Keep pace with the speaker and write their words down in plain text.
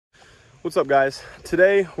What's up, guys?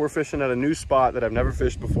 Today we're fishing at a new spot that I've never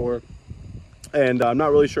fished before, and I'm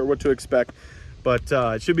not really sure what to expect, but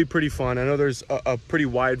it should be pretty fun. I know there's a pretty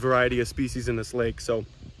wide variety of species in this lake, so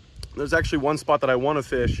there's actually one spot that I want to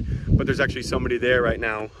fish, but there's actually somebody there right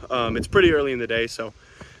now. It's pretty early in the day, so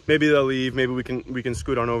maybe they'll leave. Maybe we can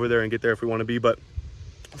scoot on over there and get there if we want to be. But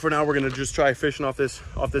for now, we're gonna just try fishing off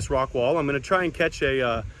this rock wall. I'm gonna try and catch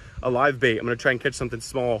a live bait. I'm gonna try and catch something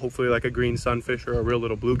small, hopefully like a green sunfish or a real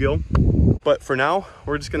little bluegill. But for now,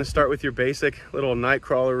 we're just gonna start with your basic little night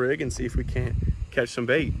crawler rig and see if we can't catch some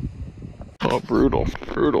bait. Oh, brutal,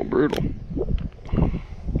 brutal, brutal.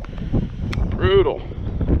 Brutal.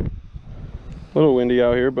 A little windy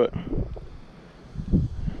out here, but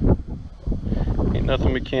ain't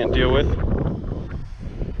nothing we can't deal with.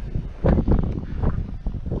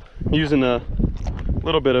 Using a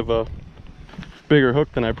little bit of a bigger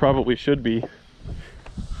hook than I probably should be,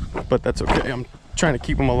 but that's okay. I'm trying to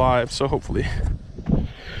keep them alive, so hopefully.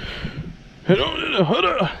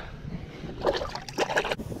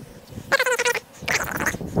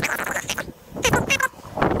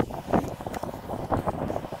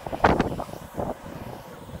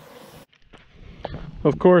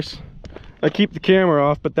 Of course, I keep the camera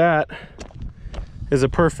off, but that is a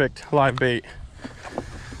perfect live bait.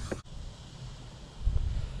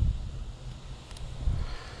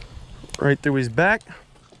 Right through his back.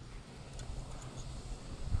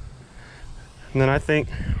 And then I think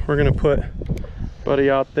we're gonna put Buddy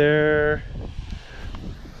out there.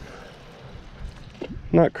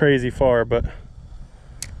 Not crazy far, but a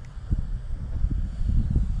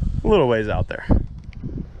little ways out there.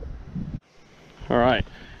 All right,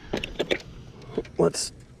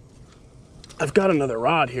 I've got another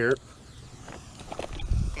rod here.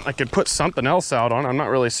 I could put something else out on. I'm not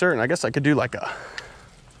really certain. I guess I could do like a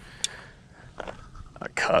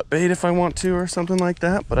cut bait if I want to or something like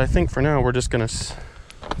that, but I think for now we're just gonna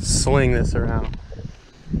sling this around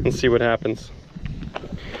and see what happens.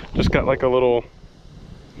 Just got like a little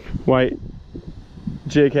white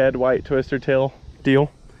jig head, white twister tail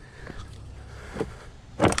deal.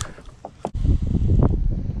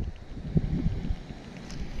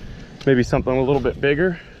 Maybe something a little bit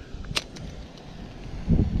bigger.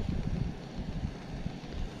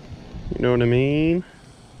 You know what I mean?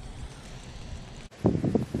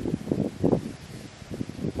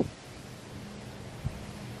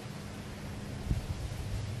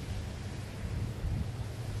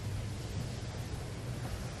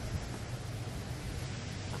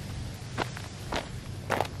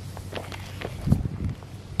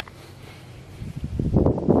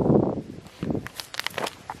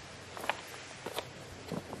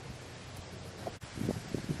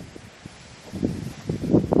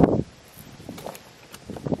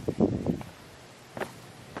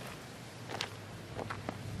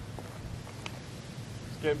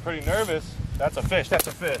 Getting pretty nervous. That's a fish, that's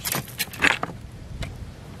a fish.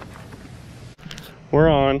 We're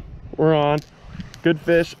on. Good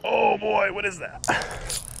fish. Oh boy, what is that?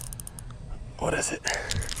 What is it?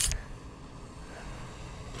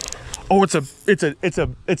 Oh, it's a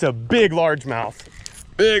big largemouth.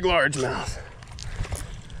 Big largemouth.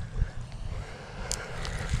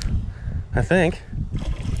 I think.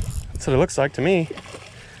 That's what it looks like to me.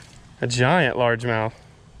 A giant largemouth.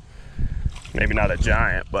 Maybe not a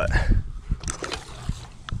giant, but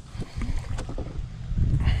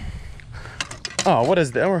oh, what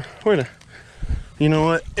is that? We're gonna, you know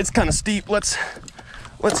what? It's kind of steep. Let's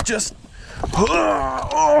just.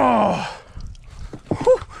 Oh.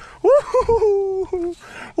 Woo-hoo.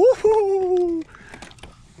 Woo-hoo.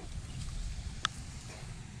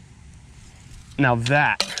 Now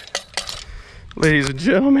that, ladies and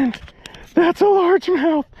gentlemen, that's a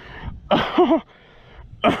largemouth. Oh.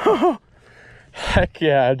 Oh. Heck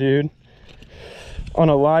yeah, dude. On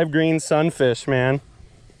a live green sunfish, man.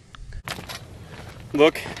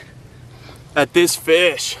 Look at this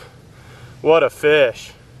fish. What a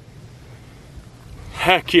fish.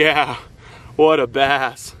 Heck yeah. What a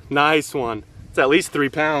bass. Nice one. It's at least 3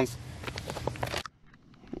 pounds.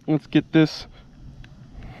 Let's get this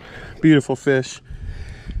beautiful fish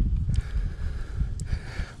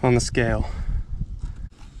on the scale.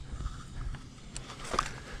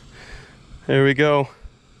 There we go.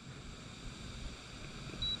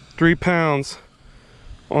 3 pounds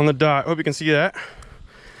on the dot. Hope you can see that.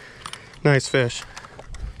 Nice fish.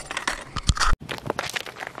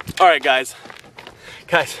 All right, guys,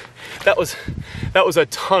 that was a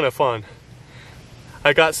ton of fun.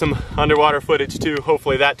 I got some underwater footage too.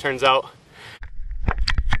 Hopefully that turns out.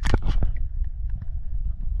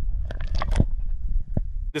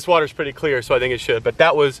 This water's pretty clear, so I think it should, but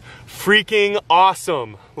that was freaking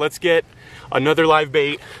awesome. Let's get another live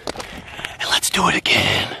bait and let's do it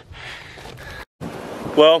again.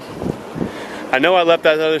 Well, I know I left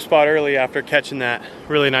that other spot early after catching that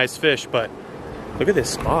really nice fish, but look at this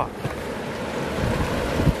spot.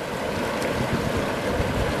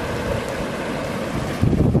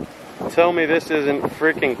 Tell me this isn't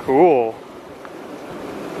freaking cool.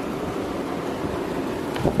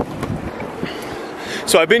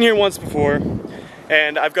 So I've been here once before,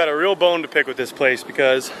 and I've got a real bone to pick with this place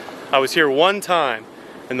because I was here one time,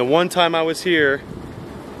 and the one time I was here,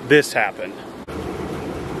 this happened.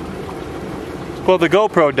 Well, the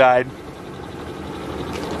GoPro died.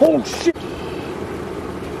 Oh shit!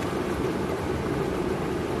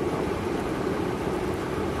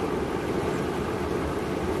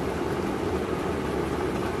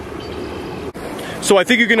 So I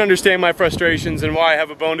think you can understand my frustrations and why I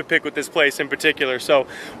have a bone to pick with this place in particular. So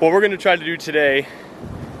what we're gonna try to do today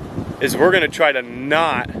is we're gonna try to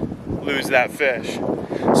not lose that fish.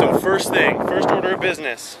 So first order of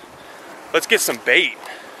business, let's get some bait.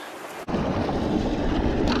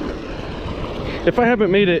 If I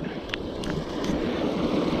haven't made it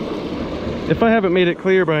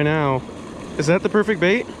clear by now, is that the perfect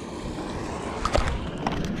bait?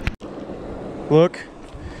 Look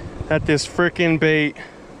at this frickin' bait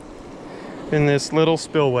in this little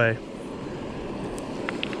spillway.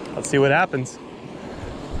 Let's see what happens.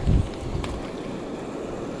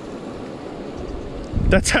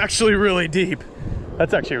 That's actually really deep.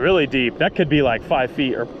 That's actually really deep. That could be like 5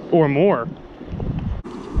 feet or more.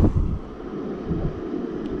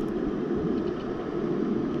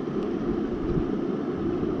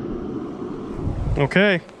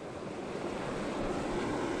 Okay.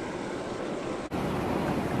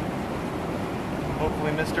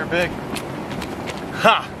 Hopefully Mr. Big.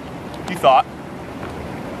 Ha! You thought.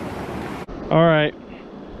 All right,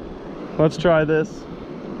 let's try this.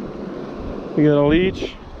 We got a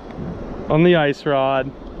leech on the ice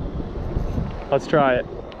rod. Let's try it.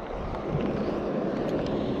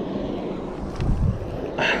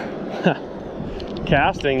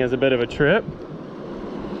 Casting is a bit of a trip.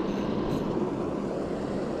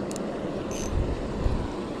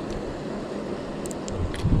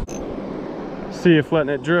 See if letting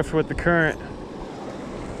it drift with the current.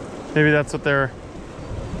 Maybe that's what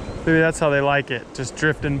maybe that's how they like it, just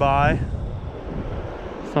drifting by.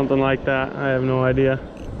 Something like that, I have no idea.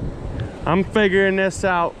 I'm figuring this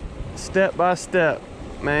out step by step,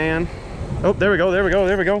 man. Oh, there we go, there we go,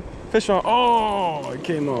 there we go. Fish on, oh, it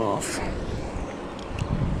came off.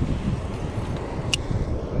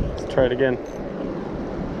 Let's try it again.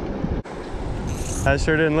 That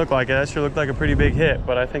sure didn't look like it. That sure looked like a pretty big hit,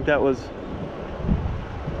 but I think that was,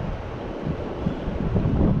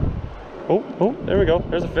 oh, there we go.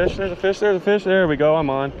 There's a fish, there's a fish, there's a fish. There we go, I'm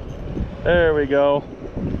on. There we go.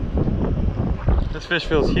 This fish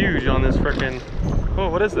feels huge on this frickin', oh,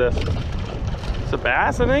 what is this? It's a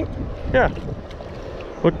bass, I think? Yeah.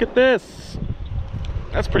 Look at this.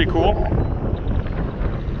 That's pretty cool.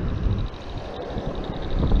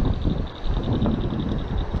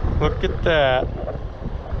 Look at that.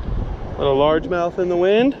 Little largemouth in the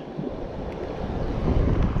wind.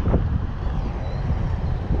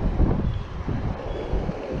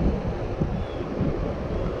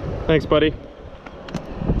 Thanks, buddy.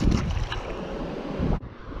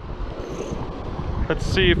 Let's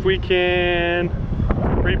see if we can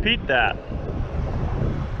repeat that.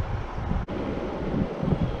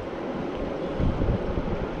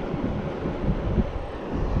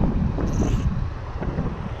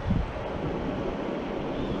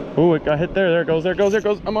 Oh, it got hit there. There it goes, there it goes, there it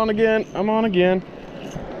goes. I'm on again, I'm on again.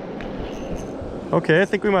 Okay, I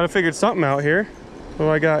think we might have figured something out here. What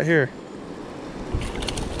do I got here?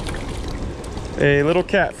 A little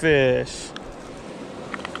catfish.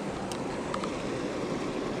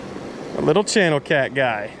 A little channel cat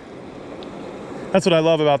guy. That's what I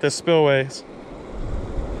love about this spillways.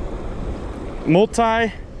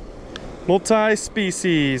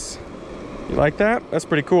 Multi-species. You like that? That's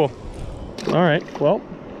pretty cool. All right, well.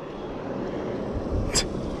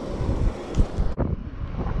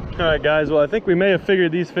 All right, guys, well, I think we may have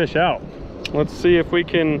figured these fish out. Let's see if we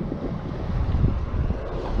can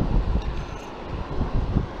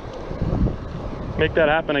make that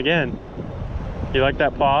happen again. You like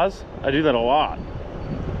that pause? I do that a lot.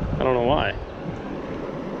 I don't know why.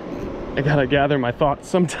 I gotta gather my thoughts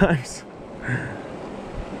sometimes.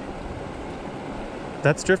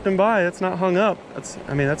 That's drifting by, it's not hung up.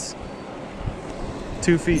 I mean, that's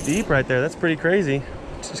 2 feet deep right there. That's pretty crazy.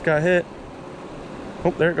 Just got hit. Oh,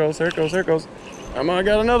 there it goes, there it goes, there it goes. I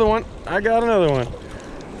got another one. I got another one.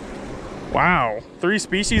 Wow, 3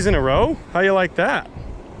 species in a row? How you like that?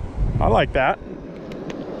 I like that.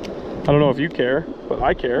 I don't know if you care, but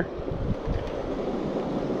I care.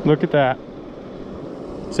 Look at that.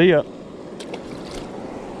 See ya.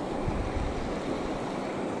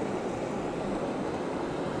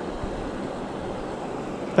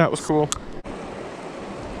 That was cool.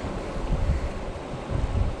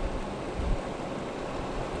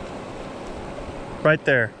 Right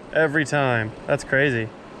there, every time. That's crazy.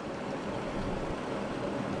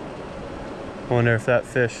 I wonder if that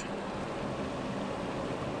fish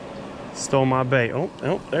stole my bait. Oh,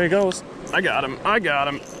 oh, there he goes. I got him, I got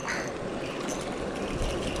him.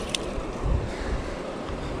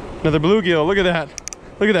 Another bluegill, look at that.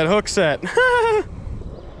 Look at that hook set. I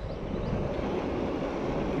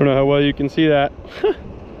don't know how well you can see that.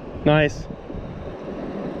 Nice.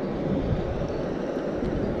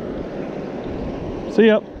 See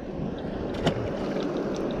ya.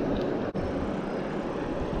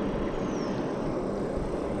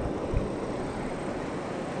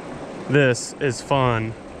 This is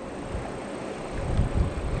fun.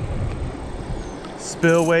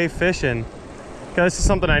 Spillway fishing. Guys, this is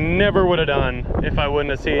something I never would have done if I wouldn't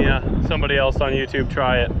have seen somebody else on YouTube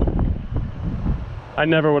try it. I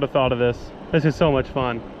never would have thought of this. This is so much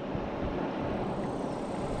fun.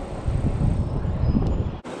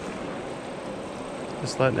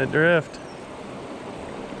 Just letting it drift.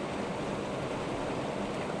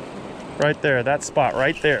 Right there, that spot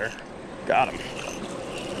right there. Got him.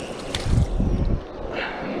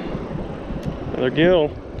 Another gill.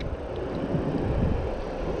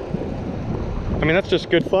 I mean, that's just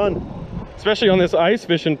good fun, especially on this ice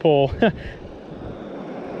fishing pole.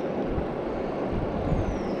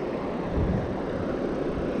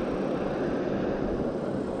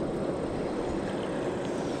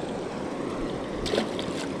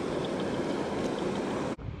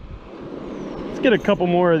 Let's get a couple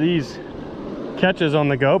more of these catches on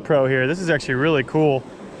the GoPro here. This is actually really cool.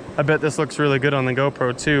 I bet this looks really good on the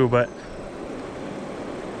GoPro too, but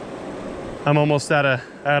I'm almost out of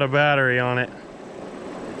battery on it.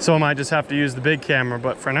 So I might just have to use the big camera,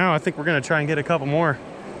 but for now I think we're gonna try and get a couple more.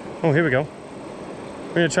 Oh, here we go.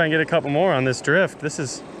 We're gonna try and get a couple more on this drift. This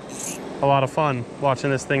is a lot of fun watching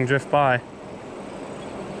this thing drift by.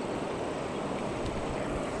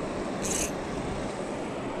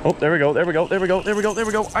 Oh, there we go, there we go, there we go, there we go, there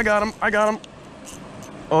we go. I got him, I got him.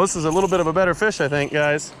 Oh, this is a little bit of a better fish, I think,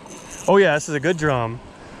 guys. Oh yeah, this is a good drum.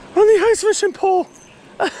 On the ice fishing pole.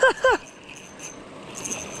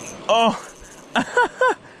 Oh.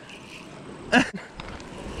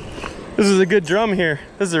 This is a good drum here.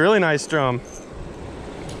 This is a really nice drum.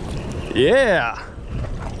 Yeah.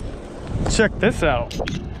 Check this out.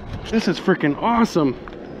 This is freaking awesome.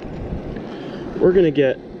 We're gonna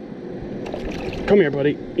get... Come here,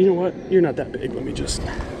 buddy. You know what? You're not that big. Let me just...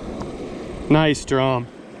 Nice drum.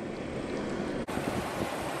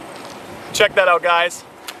 Check that out, guys.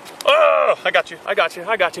 Oh, I got you. I got you.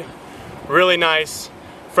 I got you. Really nice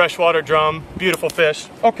freshwater drum. Beautiful fish.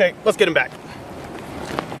 Okay, let's get him back.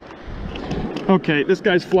 Okay, this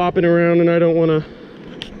guy's flopping around and I don't want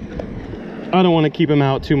to keep him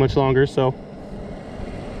out too much longer, so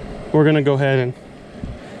we're gonna go ahead and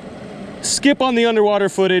skip on the underwater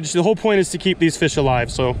footage. The whole point is to keep these fish alive,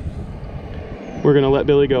 so we're gonna let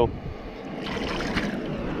Billy go.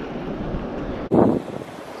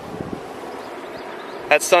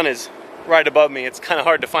 That sun is right above me. It's kind of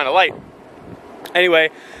hard to find a light.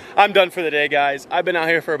 Anyway, I'm done for the day, guys. I've been out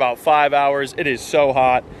here for about 5 hours. It is so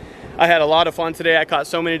hot. I had a lot of fun today. I caught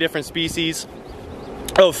so many different species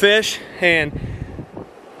of fish, and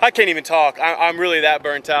I can't even talk. I'm really that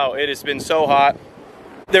burnt out. It has been so hot.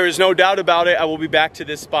 There is no doubt about it. I will be back to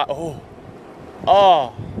this spot.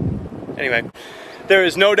 Anyway, there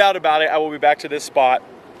is no doubt about it. I will be back to this spot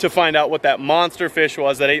to find out what that monster fish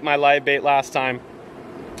was that ate my live bait last time.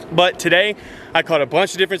 But today, I caught a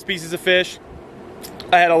bunch of different species of fish.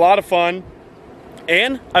 I had a lot of fun,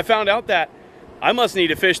 and I found out that I must need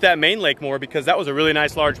to fish that main lake more because that was a really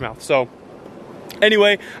nice largemouth. So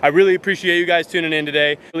anyway, I really appreciate you guys tuning in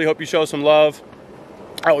today. Really hope you show some love.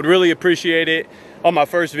 I would really appreciate it on my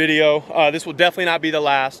first video. This will definitely not be the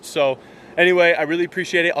last. So anyway, I really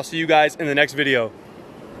appreciate it. I'll see you guys in the next video.